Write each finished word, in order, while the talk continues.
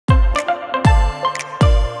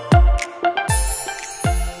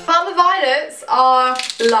chocolates are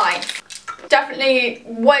life. Definitely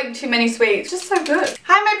way too many sweets, just so good.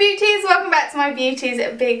 Hi my beauties, welcome back to my Beauties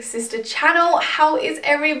Big Sister channel. How is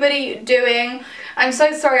everybody doing? I'm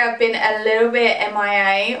so sorry I've been a little bit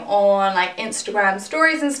MIA on like Instagram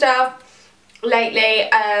stories and stuff lately.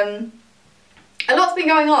 A lot's been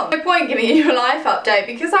going on. No point giving you a life update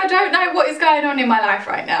because I don't know what is going on in my life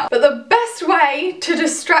right now. But the best way to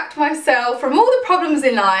distract myself from all the problems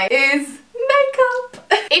in life is makeup.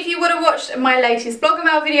 If you would have watched my latest blogger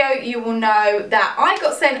mail video, you will know that I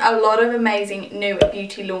got sent a lot of amazing new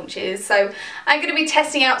beauty launches. So I'm going to be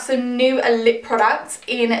testing out some new lip products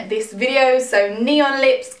in this video. So neon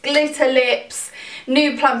lips, glitter lips,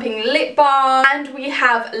 new plumping lip balm, and we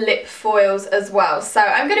have lip foils as well. So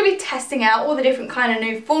I'm going to be testing out all the different kind of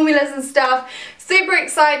new formulas and stuff. Super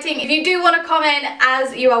exciting. If you do want to comment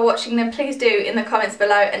as you are watching them, please do in the comments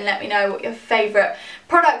below and let me know what your favourite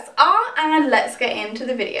products are, and let's get into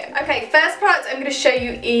the video. Okay, first product I'm going to show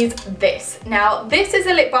you is this. Now this is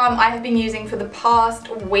a lip balm I have been using for the past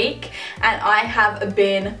week and I have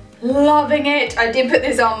been loving it. I did put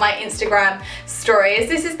this on my Instagram stories.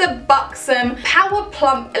 This is the BUXOM Power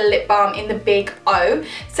Plump Lip Balm in the Big O.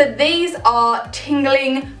 So these are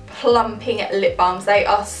tingling, plumping lip balms. They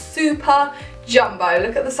are super jumbo.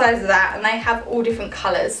 Look at the size of that, and they have all different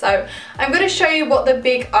colours. So I'm going to show you what the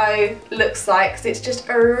Big O looks like because it's just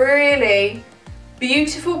a really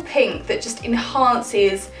beautiful pink that just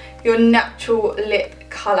enhances your natural lip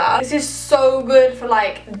colour. This is so good for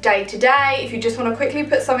like day to day. If you just want to quickly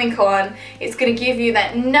put something on, it's going to give you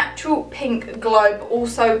that natural pink glow but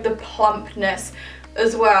also the plumpness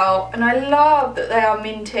as well, and I love that they are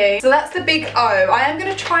minty. So that's the Big O. I am going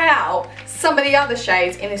to try out some of the other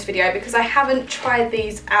shades in this video because I haven't tried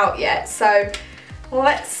these out yet. So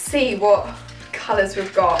let's see what colours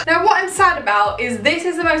we've got. Now what I'm sad about is this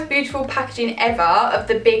is the most beautiful packaging ever of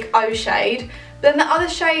the Big O shade. Then the other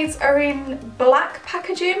shades are in black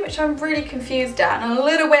packaging, which I'm really confused at and a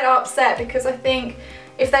little bit upset because I think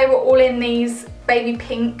if they were all in these baby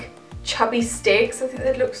pink chubby sticks, I think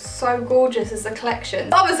they'd look so gorgeous as a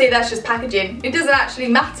collection. Obviously that's just packaging. It doesn't actually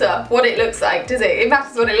matter what it looks like, does it? It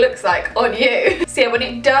matters what it looks like on you. So yeah, when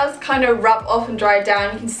it does kind of rub off and dry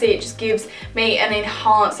down, you can see it just gives me an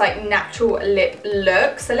enhanced like natural lip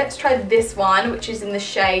look. So let's try this one, which is in the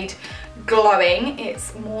shade Glowing.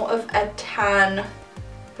 It's more of a tan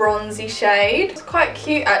bronzy shade. It's quite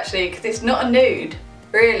cute actually because it's not a nude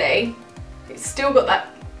really. It's still got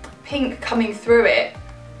that pink coming through it,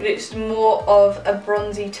 but it's more of a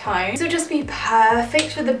bronzy tone. This will just be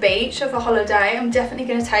perfect for the beach or for holiday. I'm definitely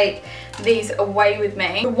going to take these away with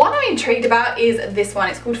me. The one I'm intrigued about is this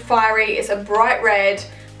one. It's called Fiery. It's a bright red,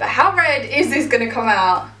 but how red is this going to come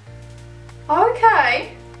out?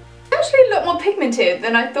 Okay. Actually a lot more pigmented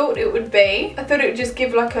than I thought it would be. I thought it would just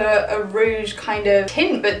give like a rouge kind of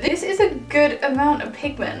tint, but this is a good amount of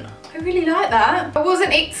pigment. I really like that. I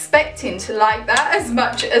wasn't expecting to like that as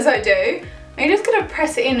much as I do. I'm just going to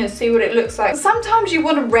press it in and see what it looks like. Sometimes you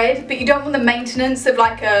want a red, but you don't want the maintenance of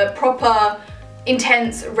like a proper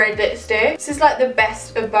intense red lipstick. This is like the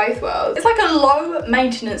best of both worlds. It's like a low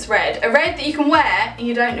maintenance red. A red that you can wear and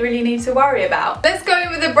you don't really need to worry about. Let's go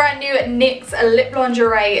with the brand new NYX Lip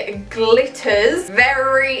Lingerie Glitters.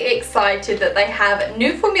 Very excited that they have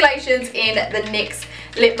new formulations in the NYX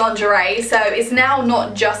lip lingerie. So it's now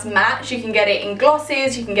not just matte, you can get it in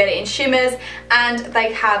glosses, you can get it in shimmers, and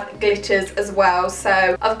they have glitters as well.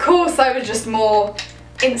 So of course I was just more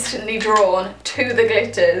instantly drawn to the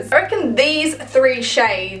glitters. I reckon these three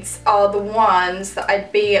shades are the ones that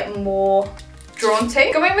I'd be more drawn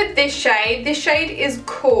to. Going with this shade is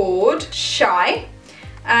called Shy,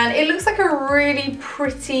 and it looks like a really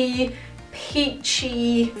pretty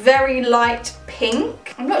peachy, very light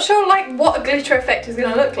pink. I'm not sure like what a glitter effect is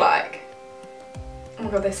going to look like. Oh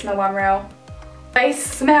my god, they smell unreal. They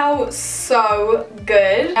smell so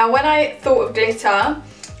good. Now when I thought of glitter,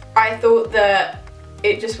 I thought that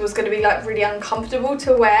it just was going to be like really uncomfortable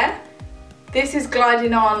to wear. This is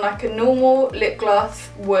gliding on like a normal lip gloss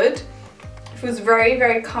would. It feels very,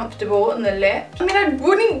 very comfortable on the lip. I mean, I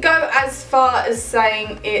wouldn't go as far as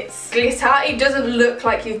saying it's glitter. It doesn't look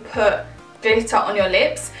like you've put glitter on your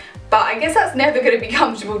lips, but I guess that's never going to be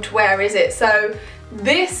comfortable to wear, is it? So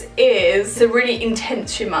this is a really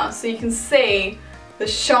intense shimmer, so you can see the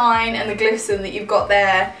shine and the glisten that you've got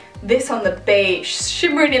there. This on the beach,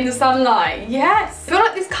 shimmering in the sunlight, yes! I feel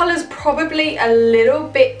like this colour's probably a little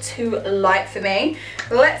bit too light for me.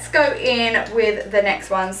 Let's go in with the next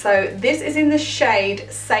one. So this is in the shade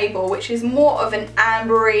Sable, which is more of an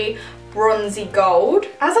ambery, bronzy gold.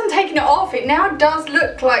 As I'm taking it off, it now does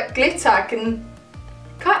look like glitter.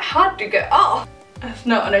 Quite hard to get off. That's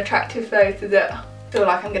not an attractive face, is it? I feel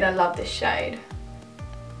like I'm gonna love this shade.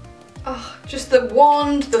 Oh, just the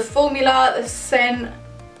wand, the formula, the scent.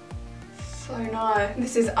 So nice.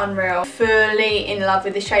 This is unreal. Fully in love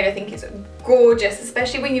with this shade. I think it's gorgeous,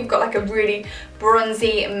 especially when you've got like a really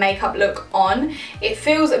bronzy makeup look on. It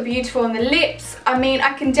feels beautiful on the lips. I mean,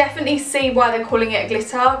 I can definitely see why they're calling it a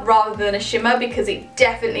glitter rather than a shimmer, because it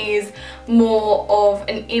definitely is more of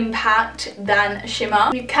an impact than a shimmer.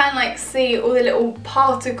 You can like see all the little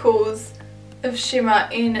particles of shimmer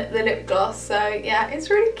in the lip gloss, so yeah, it's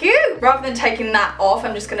really cute. Rather than taking that off,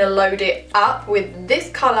 I'm just going to load it up with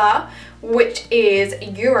this colour, which is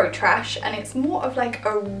Eurotrash, and it's more of like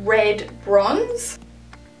a red bronze.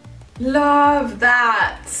 Love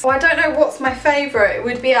that. Oh, I don't know what's my favourite. It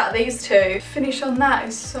would be out of these two. Finish on that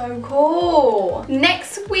is so cool.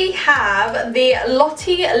 Next we have the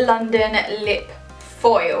Lottie London Lip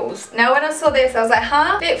Foils. Now when I saw this I was like,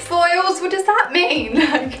 huh? Lip foils? What does that mean?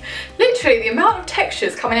 Like literally the amount of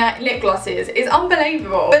textures coming out in lip glosses is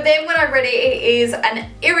unbelievable. But then when I read it, it is an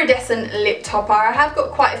iridescent lip topper. I have got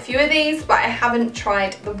quite a few of these, but I haven't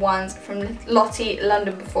tried the ones from Lottie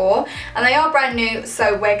London before, and they are brand new,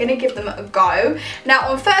 so we're going to give them a go. Now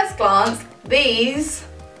on first glance, these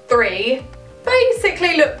three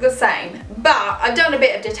basically look the same, but I've done a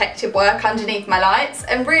bit of detective work underneath my lights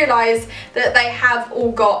and realised that they have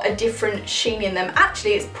all got a different sheen in them.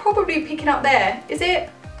 Actually, it's probably picking up there. Is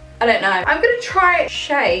it? I don't know. I'm going to try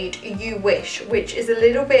shade You Wish, which is a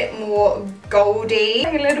little bit more goldy.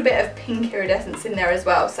 A little bit of pink iridescence in there as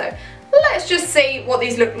well, so let's just see what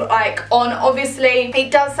these look like on. Obviously,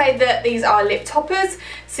 it does say that these are lip toppers,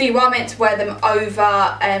 so you are meant to wear them over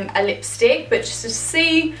a lipstick, but just to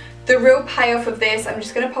see the real payoff of this, I'm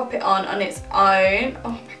just going to pop it on its own.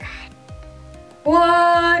 Oh my god.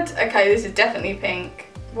 What? Okay, this is definitely pink.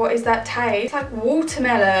 What is that taste? It's like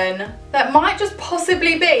watermelon. That might just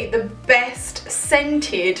possibly be the best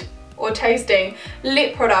scented or tasting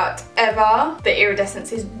lip product ever. The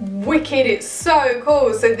iridescence is wicked. It's so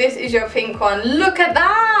cool. So this is your pink one. Look at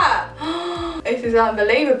that. This is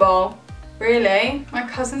unbelievable. Really? My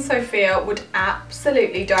cousin Sophia would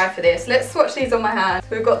absolutely die for this. Let's swatch these on my hand.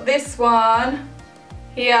 So we've got this one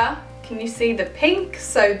here. Can you see the pink?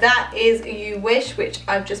 So that is You Wish, which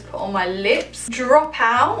I've just put on my lips. Drop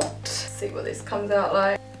Out. Let's see what this comes out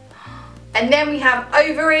like. And then we have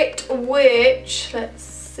Over It, which, let's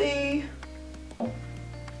see.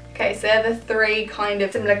 Okay, so they're the three kind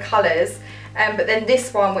of similar colours. But then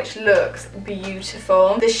this one, which looks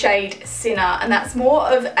beautiful, the shade Sinner, and that's more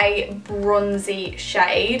of a bronzy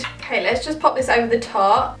shade. Okay, let's just pop this over the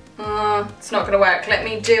top. It's not going to work. Let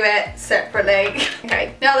me do it separately.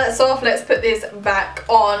 Okay, now that's off, let's put this back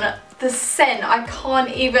on. The scent, I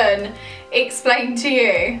can't even explain to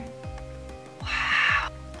you. Wow.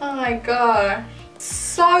 Oh my gosh.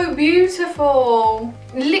 So beautiful.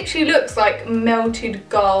 Literally looks like melted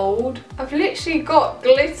gold. I've literally got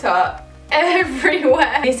glitter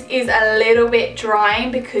everywhere. This is a little bit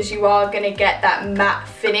drying because you are going to get that matte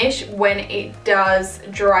finish when it does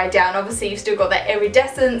dry down. Obviously you've still got that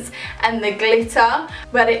iridescence and the glitter,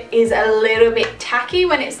 but it is a little bit tacky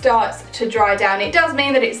when it starts to dry down. It does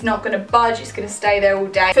mean that it's not going to budge, it's going to stay there all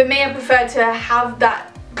day. For me, I prefer to have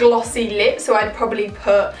that glossy lip, so I'd probably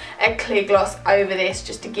put a clear gloss over this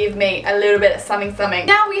just to give me a little bit of something.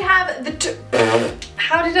 Now we have the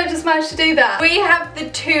how did I just manage to do that? We have the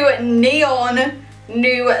two neon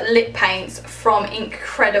new lip paints from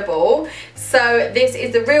NYX.redible. So this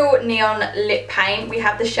is the real neon lip paint. We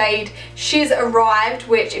have the shade She's Arrived,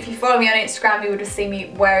 which if you follow me on Instagram you would have seen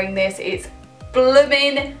me wearing this. It's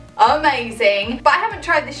blooming amazing, but I haven't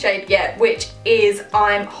tried this shade yet, which is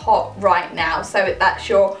I'm Hot Right Now. So that's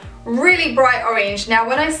your really bright orange. Now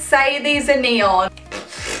when I say these are neon,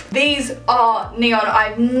 these are neon.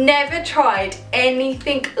 I've never tried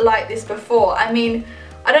anything like this before. I mean,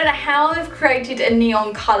 I don't know how they've created a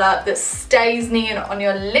neon colour that stays neon on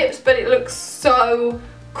your lips, but it looks so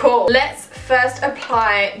cool. Let's first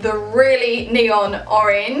apply the really neon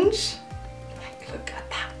orange. Look at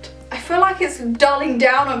that. I feel like it's dulling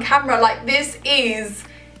down on camera. Like, this is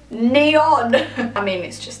neon. I mean,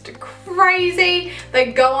 it's just crazy.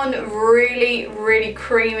 They go on really, really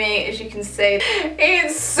creamy, as you can see.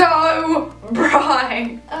 It's so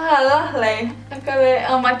bright. Ah, lovely. Look at it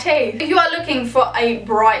on my teeth. If you are looking for a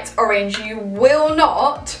bright orange, you will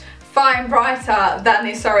not find brighter than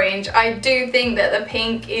this orange. I do think that the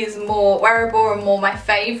pink is more wearable and more my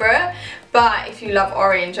favourite, but if you love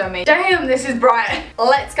orange, I mean, damn, this is bright.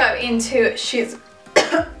 Let's go into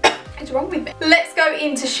What's wrong with me? Let's go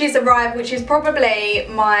into She's Arrived, which is probably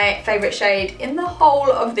my favourite shade in the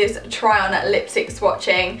whole of this try on lipstick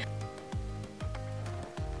swatching.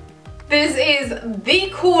 This is the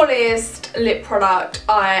coolest lip product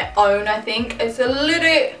I own, I think. It's a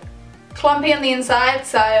little clumpy on the inside,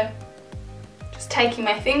 so just taking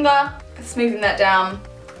my finger and smoothing that down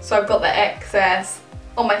so I've got the excess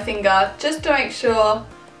on my finger just to make sure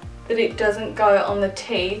that it doesn't go on the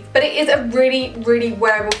teeth. But it is a really, really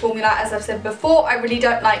wearable formula. As I've said before, I really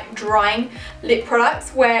don't like drying lip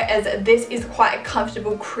products, whereas this is quite a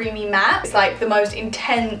comfortable creamy matte. It's like the most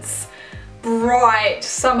intense, bright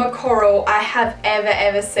summer coral I have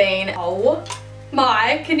ever seen. Oh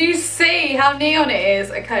my, can you see how neon it is?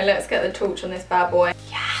 Okay, let's get the torch on this bad boy.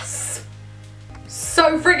 Yes!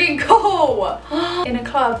 So freaking cool! In a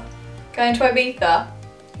club, going to Ibiza.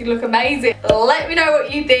 You look amazing. Let me know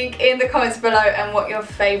what you think in the comments below and what your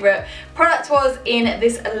favourite product was in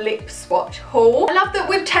this lip swatch haul. I love that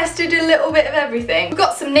we've tested a little bit of everything. We've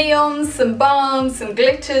got some neons, some balms, some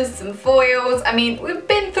glitters, some foils. I mean, we've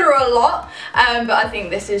been through a lot, but I think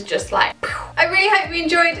this is just like... I really hope you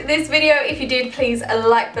enjoyed this video. If you did, please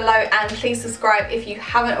like below and please subscribe if you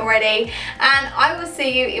haven't already. And I will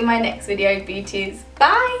see you in my next video, beauties.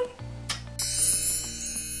 Bye!